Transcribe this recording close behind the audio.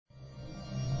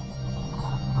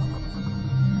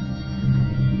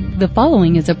The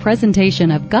following is a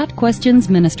presentation of Got Questions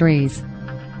Ministries.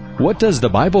 What does the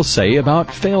Bible say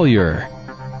about failure?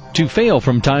 To fail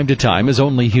from time to time is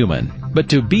only human, but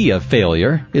to be a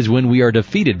failure is when we are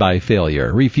defeated by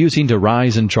failure, refusing to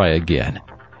rise and try again.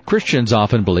 Christians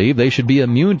often believe they should be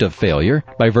immune to failure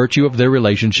by virtue of their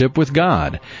relationship with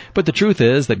God, but the truth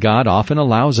is that God often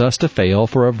allows us to fail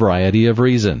for a variety of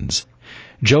reasons.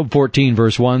 Job 14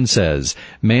 verse 1 says,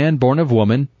 "Man born of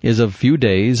woman is of few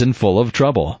days and full of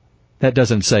trouble." That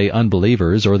doesn't say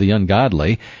unbelievers or the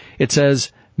ungodly. It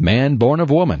says, man born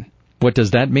of woman. What does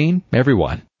that mean?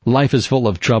 Everyone. Life is full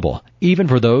of trouble, even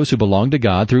for those who belong to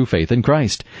God through faith in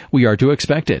Christ. We are to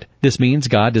expect it. This means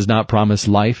God does not promise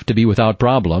life to be without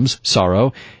problems,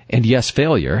 sorrow, and yes,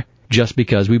 failure, just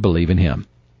because we believe in Him.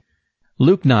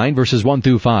 Luke 9 verses 1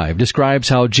 through 5 describes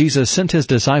how Jesus sent His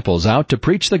disciples out to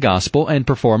preach the gospel and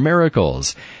perform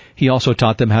miracles. He also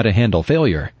taught them how to handle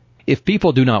failure. If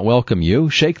people do not welcome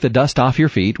you, shake the dust off your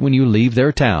feet when you leave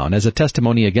their town as a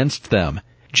testimony against them.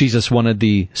 Jesus wanted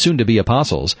the soon-to-be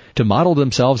apostles to model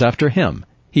themselves after Him.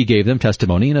 He gave them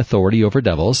testimony and authority over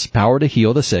devils, power to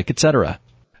heal the sick, etc.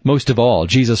 Most of all,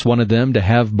 Jesus wanted them to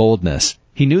have boldness.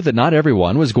 He knew that not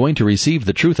everyone was going to receive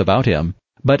the truth about Him.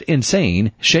 But in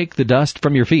saying, shake the dust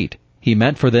from your feet, He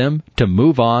meant for them to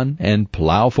move on and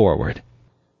plow forward.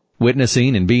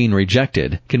 Witnessing and being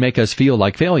rejected can make us feel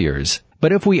like failures,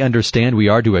 but if we understand we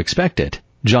are to expect it,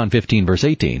 John 15 verse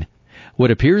 18, what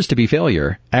appears to be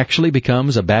failure actually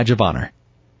becomes a badge of honor.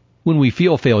 When we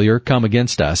feel failure come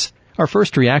against us, our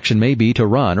first reaction may be to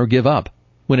run or give up.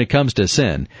 When it comes to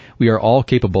sin, we are all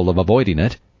capable of avoiding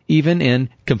it. Even in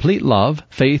complete love,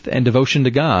 faith, and devotion to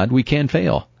God, we can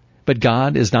fail. But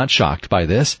God is not shocked by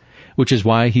this, which is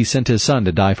why He sent His Son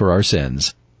to die for our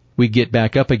sins. We get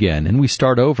back up again and we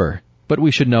start over. But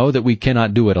we should know that we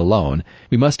cannot do it alone.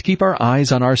 We must keep our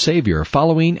eyes on our Savior,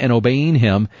 following and obeying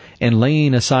Him, and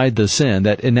laying aside the sin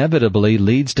that inevitably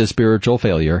leads to spiritual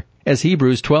failure. As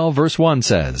Hebrews 12 verse 1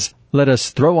 says, "Let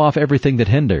us throw off everything that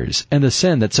hinders, and the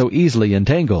sin that so easily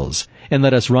entangles, and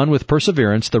let us run with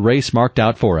perseverance the race marked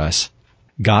out for us."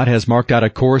 God has marked out a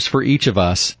course for each of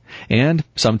us, and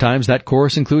sometimes that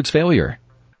course includes failure.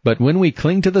 But when we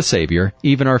cling to the Savior,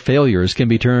 even our failures can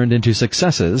be turned into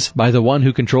successes by the One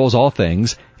who controls all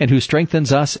things and who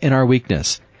strengthens us in our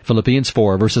weakness. Philippians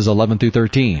 4 verses 11 through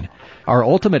 13. Our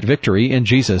ultimate victory in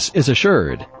Jesus is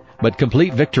assured, but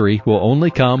complete victory will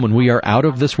only come when we are out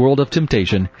of this world of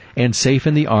temptation and safe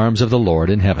in the arms of the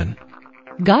Lord in heaven.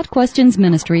 Got Questions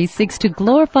Ministry seeks to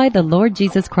glorify the Lord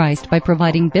Jesus Christ by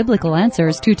providing biblical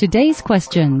answers to today's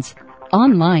questions.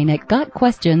 Online at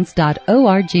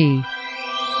GotQuestions.org.